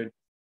 4,400.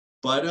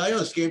 But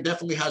this game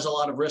definitely has a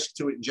lot of risk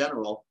to it in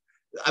general.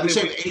 I would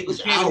say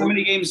Ayton's out. How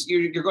many games?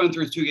 You're going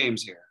through 2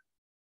 games here.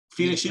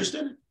 Phoenix,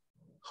 Houston?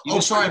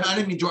 Sorry, I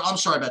didn't mean Jordan. I'm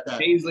sorry about that.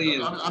 Baisley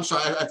I'm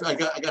sorry. I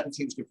got the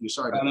teams confused.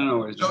 Sorry.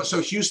 No.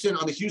 So Houston,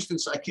 on the Houston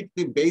side, I keep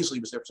thinking Baisley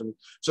was there for some.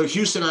 So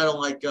Houston, I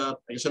don't like. I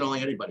guess I don't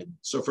like anybody.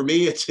 So for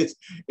me,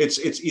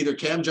 it's either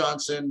Cam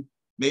Johnson,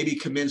 maybe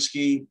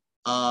Kaminsky,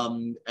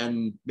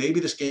 and maybe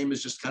this game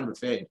is just kind of a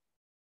fade.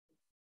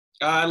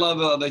 I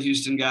love the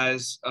Houston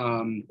guys.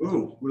 What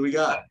do we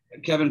got?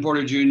 Kevin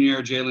Porter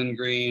Jr., Jalen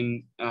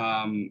Green,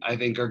 I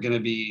think are going to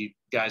be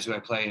guys who I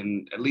play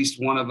in at least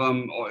one of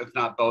them, or if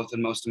not both,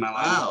 in most of my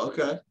life. Wow,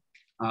 okay.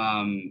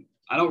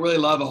 I don't really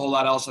love a whole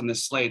lot else on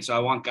this slate, so I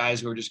want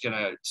guys who are just going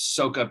to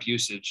soak up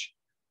usage,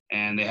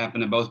 and they happen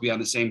to both be on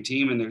the same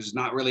team, and there's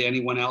not really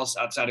anyone else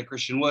outside of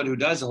Christian Wood who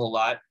does a whole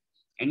lot,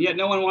 and yet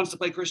no one wants to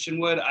play Christian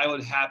Wood. I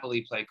would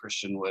happily play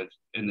Christian Wood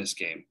in this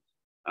game.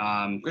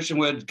 Christian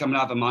Wood coming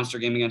off a monster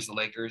game against the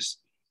Lakers.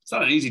 It's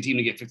not an easy team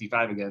to get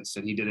 55 against,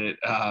 and he did it.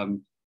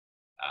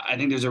 I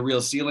think there's a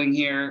real ceiling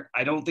here.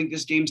 I don't think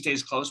this game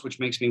stays close, which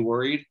makes me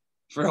worried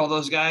for all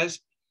those guys.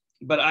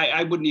 But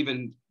I wouldn't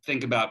even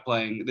think about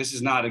playing. This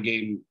is not a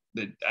game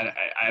that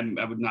I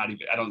would not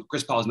even. I don't.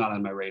 Chris Paul is not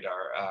on my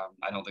radar.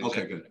 I don't think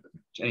there's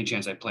any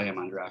chance I play him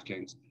on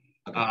DraftKings.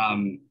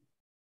 Okay.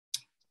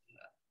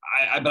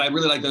 But I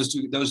really like those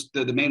two.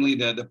 Mainly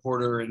the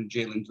Porter and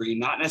Jalen Green,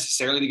 not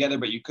necessarily together,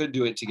 but you could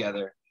do it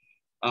together.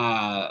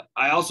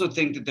 I also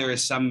think that there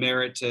is some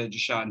merit to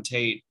Jae'Sean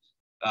Tate,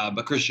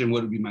 but Christian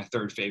Wood would be my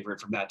third favorite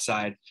from that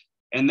side.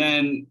 And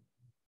then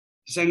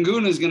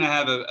Sengun is going to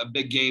have a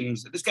big game.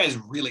 This guy's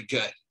really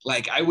good.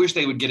 Like, I wish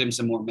they would get him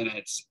some more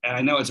minutes. And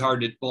I know it's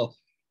hard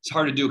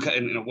to do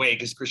in a way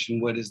because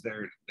Christian Wood is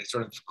there. They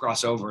sort of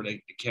cross over.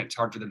 It's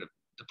hard for them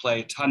to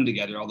play a ton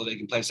together, although they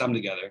can play some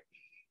together.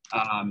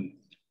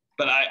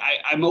 But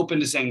I'm open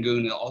to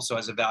Sengun also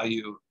as a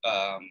value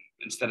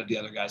instead of the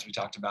other guys we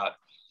talked about.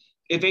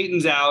 If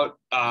Ayton's out,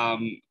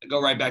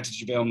 go right back to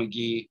JaVale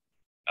McGee.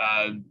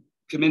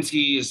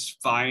 Kaminsky is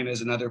fine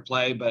as another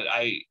play, but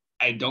I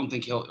don't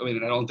think he'll. I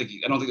mean, I don't think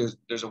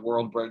there's a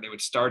world where they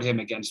would start him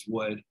against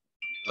Wood,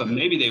 but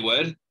maybe they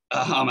would.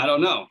 I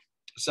don't know.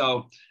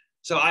 So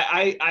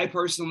I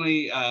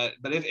personally,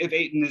 but if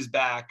Ayton is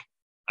back,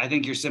 I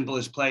think your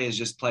simplest play is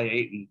just play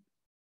Ayton,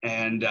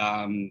 and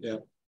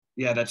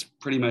yeah, that's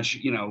pretty much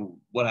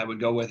what I would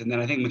go with. And then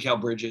I think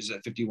Mikal Bridges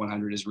at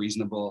 5,100 is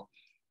reasonable,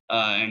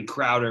 and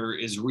Crowder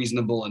is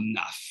reasonable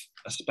enough,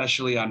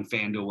 especially on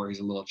FanDuel where he's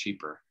a little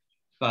cheaper.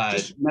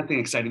 But nothing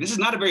exciting. This is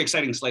not a very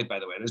exciting slate, by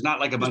the way. There's not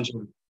like a bunch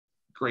of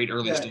great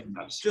early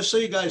stand-ups. Just so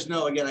you guys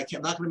know, again,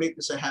 I'm not going to make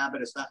this a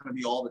habit. It's not going to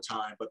be all the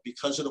time. But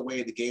because of the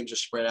way the games are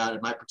spread out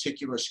in my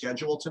particular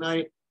schedule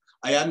tonight,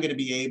 I am going to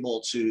be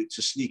able to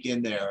sneak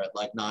in there at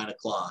like 9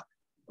 o'clock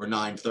or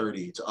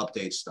 9:30 to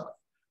update stuff.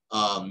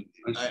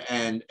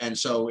 And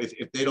so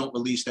if they don't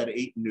release that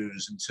 8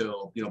 news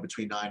until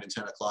between 9 and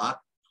 10 o'clock,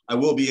 I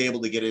will be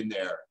able to get in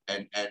there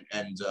and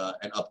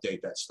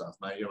update that stuff.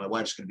 My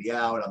wife's going to be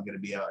out. I'm going to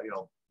be out,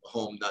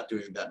 home, not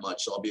doing that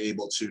much. So I'll be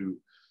able to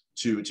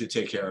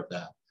take care of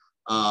that.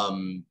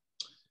 And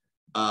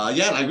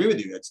I agree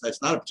with you.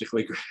 That's not a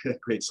particularly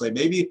great slate.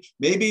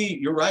 Maybe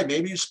you're right.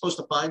 Maybe you're supposed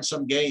to find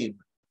some game,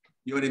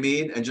 you know what I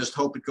mean? And just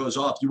hope it goes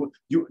off.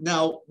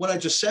 Now what I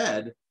just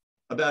said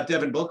about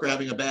Devin Booker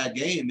having a bad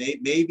game,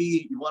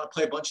 maybe you want to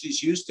play a bunch of these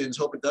Houstons,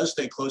 hope it does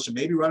stay close, and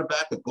maybe run it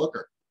back with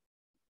Booker.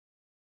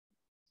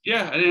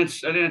 Yeah, I think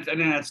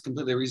that's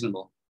completely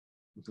reasonable.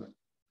 Okay.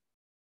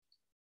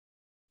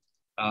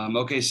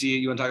 OKC,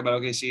 you want to talk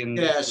about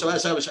OKC? So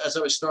as I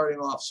was starting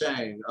off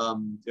saying,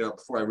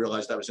 before I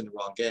realized I was in the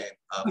wrong game,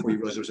 before you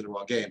realized I was in the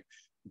wrong game,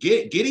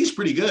 Giddey's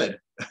pretty good.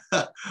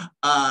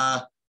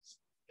 I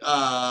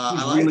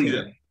like really him.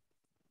 Good.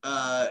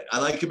 I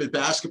like him in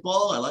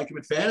basketball. I like him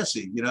in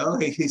fantasy.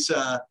 He's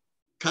kind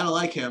of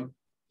like him.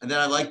 And then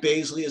I like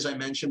Baisley, as I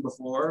mentioned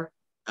before.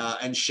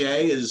 And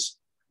Shai's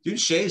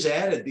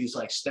added these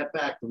like step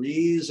back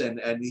threes, and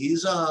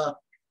he's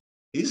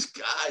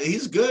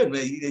He's good,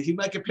 man. He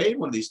might get paid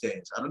one of these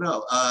days. I don't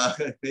know.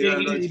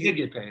 He did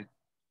get paid.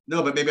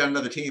 No, but maybe on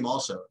another team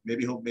also.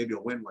 Maybe he'll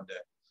win one day.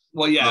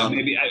 Well, yeah,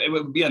 maybe it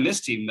would be on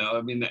this team though.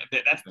 I mean,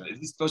 that's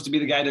he's supposed to be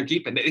the guy they're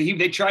keeping.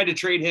 They tried to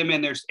trade him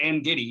and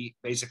Giddey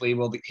basically.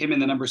 Well, him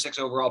and the number 6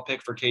 overall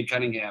pick for Cade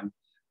Cunningham,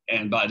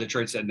 and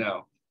Detroit said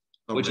no,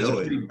 which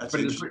really?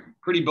 is a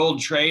pretty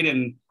bold trade,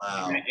 and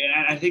wow. And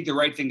I think the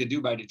right thing to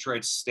do by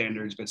Detroit's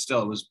standards, but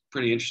still, it was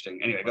pretty interesting.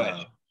 Anyway, go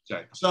ahead.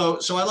 Sorry. So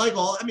I like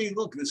all. I mean,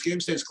 look, this game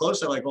stays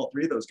close. I like all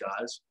 3 of those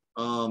guys.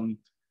 And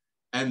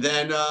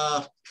then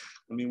I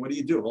mean, what do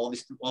you do? All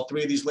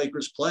 3 of these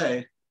Lakers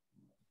play.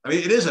 I mean,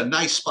 it is a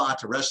nice spot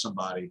to rest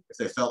somebody if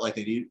they felt like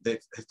they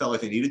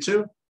needed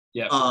to.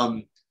 Yeah.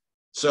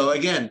 So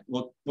again,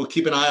 we'll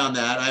keep an eye on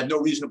that. I have no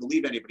reason to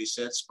believe anybody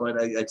sits,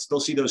 but I still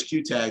see those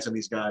Q tags on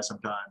these guys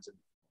sometimes, and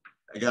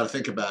I got to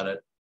think about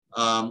it.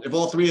 If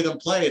all 3 of them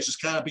play, it's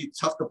just kind of be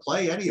tough to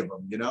play any of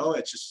them. You know,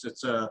 it's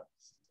an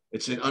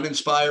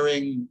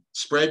uninspiring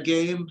spread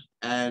game,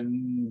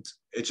 and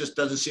it just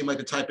doesn't seem like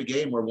the type of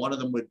game where one of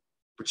them would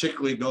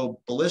particularly go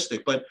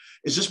ballistic. But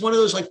is this one of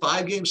those like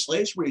 5-game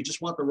slates where you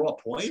just want the raw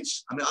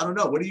points? I mean, I don't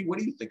know. What do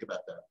you think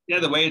about that? Yeah,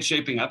 the way it's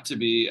shaping up to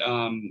be.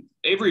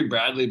 Avery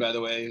Bradley, by the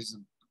way, is a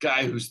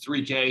guy who's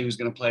 3K who's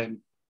going to play a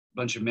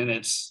bunch of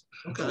minutes.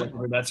 Okay,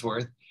 whatever that's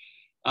worth.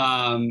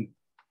 Yeah,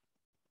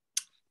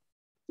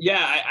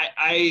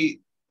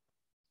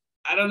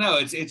 I don't know.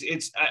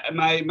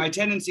 My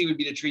tendency would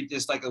be to treat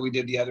this like we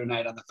did the other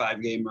night on the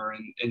 5-gamer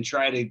and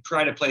try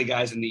to play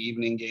guys in the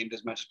evening game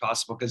as much as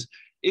possible. Because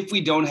if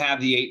we don't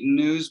have the Ayton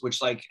news, which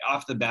like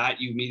off the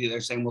bat you immediately are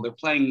saying, well, they're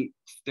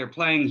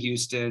playing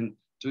Houston.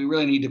 Do we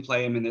really need to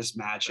play him in this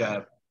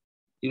matchup?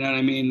 You know what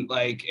I mean?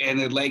 Like, and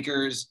the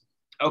Lakers.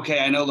 Okay,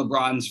 I know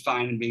LeBron's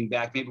fine in being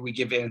back. Maybe we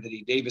give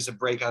Anthony Davis a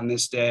break on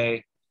this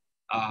day.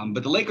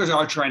 But the Lakers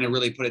are trying to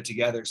really put it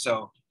together,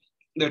 so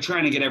they're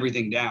trying to get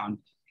everything down.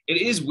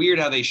 It is weird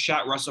how they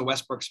shot Russell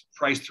Westbrook's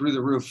price through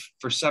the roof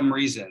for some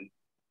reason,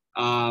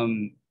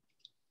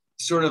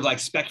 sort of like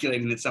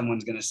speculating that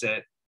someone's going to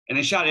sit. And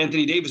they shot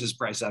Anthony Davis's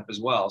price up as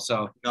well.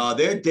 So no,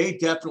 they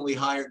definitely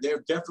hired. They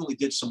definitely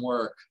did some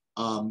work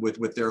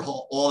with their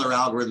all their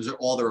algorithms,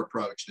 all their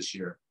approach this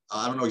year.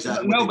 I don't know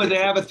exactly. No, but they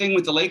have a thing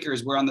with the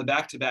Lakers where on the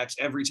back-to-backs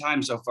every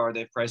time so far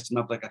they've priced them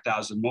up like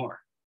 1,000 more.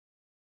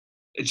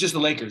 It's just the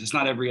Lakers. It's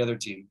not every other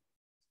team.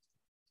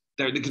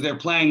 They're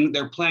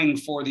playing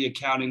for the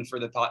accounting for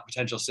the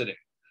potential sitting.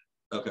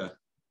 Okay.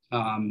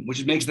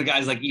 Which makes the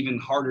guys like even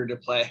harder to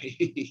play,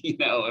 you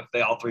know, if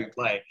they all 3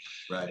 play.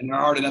 Right. And they're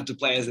hard enough to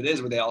play as it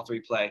is where they all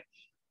 3 play.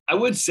 I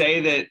would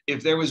say that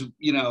if there was,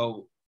 you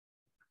know,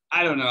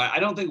 I don't know. I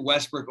don't think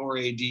Westbrook or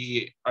AD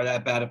are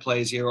that bad of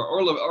plays here,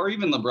 or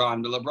even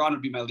LeBron. But LeBron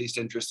would be my least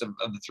interest of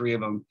the 3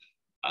 of them.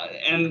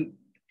 And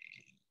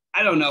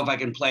I don't know if I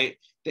can play.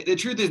 The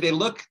truth is they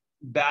look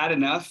bad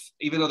enough,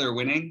 even though they're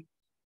winning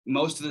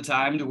most of the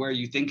time, to where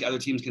you think other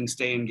teams can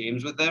stay in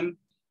games with them.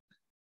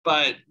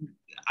 But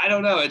I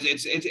don't know.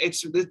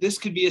 This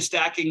could be a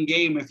stacking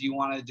game if you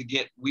wanted to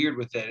get weird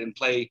with it and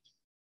play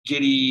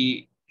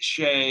Giddey,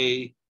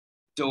 Shea,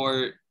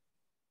 Dort,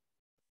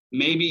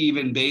 maybe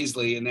even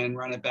Baisley, and then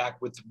run it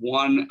back with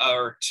 1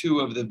 or 2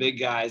 of the big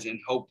guys and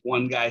hope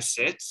one guy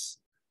sits.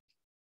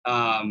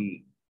 But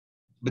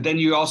then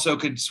you also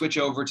could switch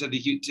over to the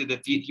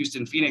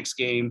Houston Phoenix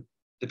game,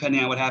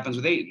 depending on what happens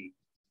with Ayton.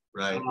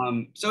 Right.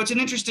 So it's an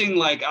interesting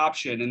like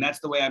option, and that's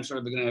the way I'm sort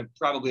of going to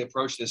probably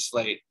approach this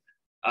slate.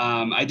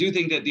 I do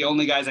think that the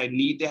only guys I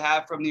need to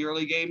have from the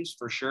early games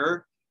for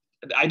sure.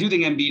 I do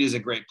think Embiid is a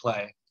great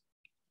play,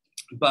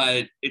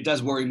 but it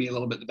does worry me a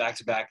little bit the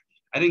back-to-back.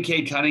 I think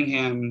Cade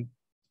Cunningham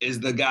is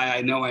the guy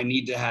I know I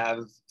need to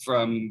have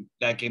from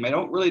that game. I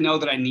don't really know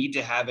that I need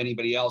to have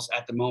anybody else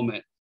at the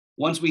moment.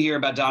 Once we hear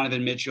about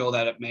Donovan Mitchell,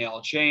 that it may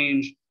all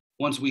change.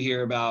 Once we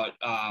hear about,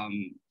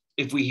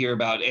 if we hear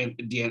about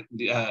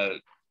DeAndre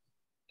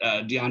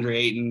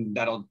Ayton,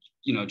 that'll,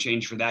 you know,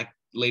 change for that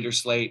later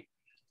slate.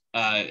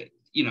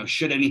 You know,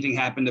 should anything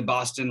happen to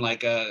Boston,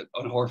 like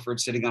on Horford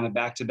sitting on a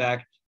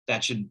back-to-back,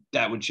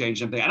 that would change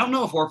something. I don't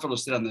know if Horford will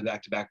sit on the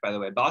back-to-back, by the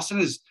way. Boston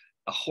is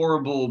a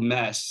horrible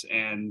mess,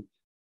 and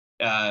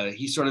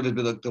he's sort of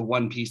the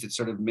one piece that's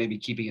sort of maybe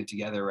keeping it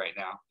together right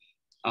now.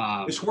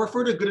 Is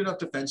Horford a good enough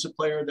defensive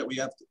player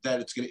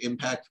that it's going to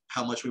impact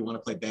how much we want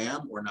to play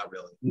Bam, or not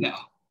really? No.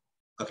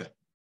 Okay.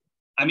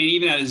 I mean,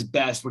 even at his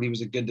best, when he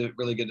was a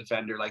really good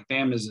defender, like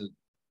Bam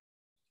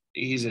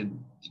he's a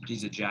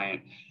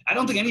giant. I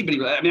don't think anybody.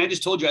 I mean, I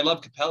just told you I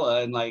love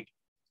Capella, and like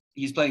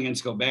he's playing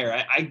against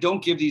Gobert. I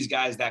don't give these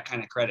guys that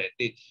kind of credit.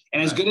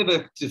 And as good of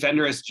a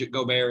defender as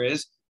Gobert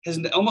is, has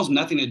almost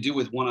nothing to do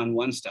with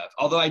one-on-one stuff.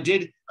 Although I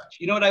did,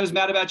 you know what I was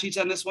mad about, Cheats,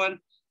 on this one?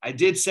 I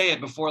did say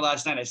it before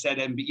last night. I said,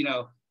 you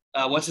know,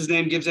 what's his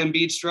name gives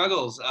Embiid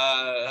struggles,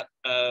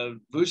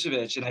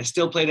 Vucevic, and I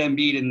still played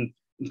Embiid in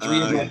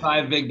 3 of my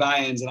 5 big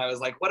buy-ins, and I was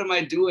like, what am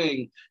I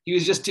doing?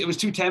 It was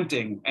too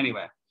tempting.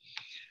 Anyway.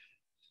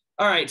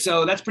 All right,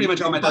 so that's pretty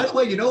much all my thoughts. By the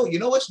way, you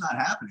know what's not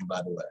happening,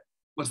 by the way?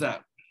 What's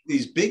that?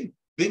 These big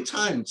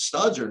time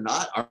studs are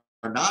not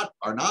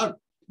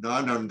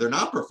No, they're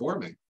not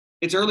performing.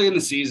 It's early in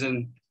the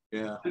season.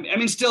 Yeah. I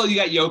mean, still, you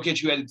got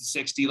Jokic who had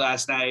 60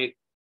 last night.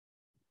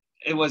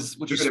 It was,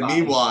 which was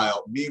fine.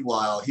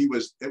 Meanwhile, he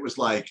was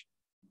like,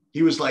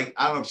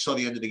 I don't know if you saw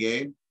the end of the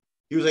game.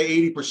 He was like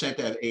 80%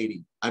 to have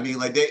 80. I mean,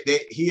 like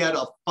he had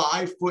a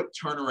 5-foot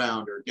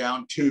turnarounder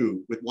down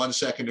 2 with 1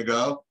 second to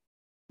go.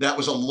 That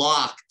was a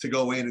lock to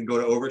go in and go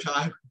to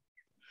overtime.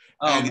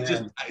 And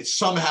it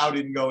somehow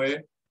didn't go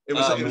in. It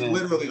was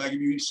literally like,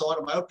 if you saw it,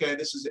 I'm like, okay,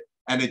 this is it.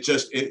 And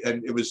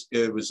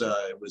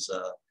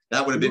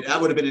that would have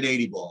been an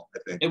 80 ball, I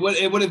think. It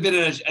would have been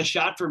a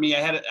shot for me.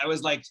 I think I was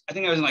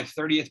in like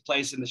 30th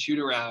place in the shoot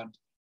around,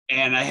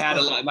 and I had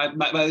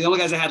the only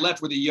guys I had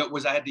left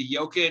I had the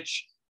Jokic.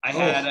 I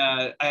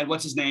had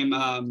what's his name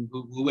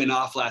who went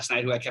off last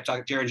night, who I kept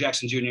talking, Jaren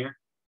Jackson Jr.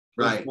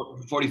 Right.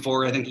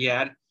 44, I think he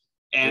had.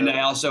 And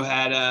I also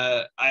had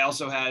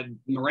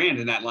Morant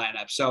in that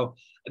lineup. So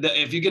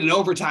if you get an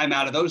overtime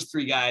out of those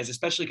 3 guys,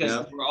 especially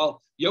because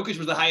Jokic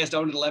was the highest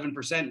owned at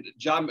 11%.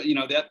 John,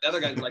 the other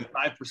guys were like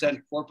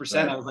 5%, 4%.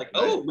 Right. I was like,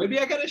 maybe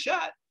I got a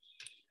shot.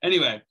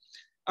 Anyway,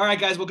 all right,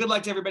 guys. Well, good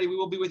luck to everybody. We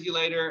will be with you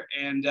later.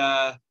 And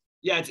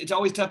it's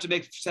always tough to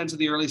make sense of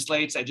the early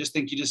slates. I just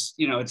think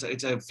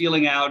it's a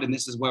feeling out, and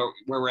this is where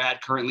we're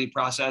at currently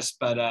process.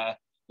 But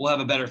we'll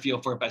have a better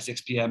feel for it by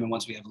 6 p.m. and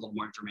once we have a little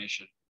more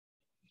information.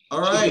 All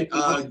right.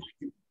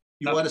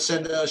 You want to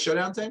send a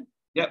showdown thing?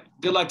 Yep.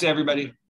 Good luck to everybody.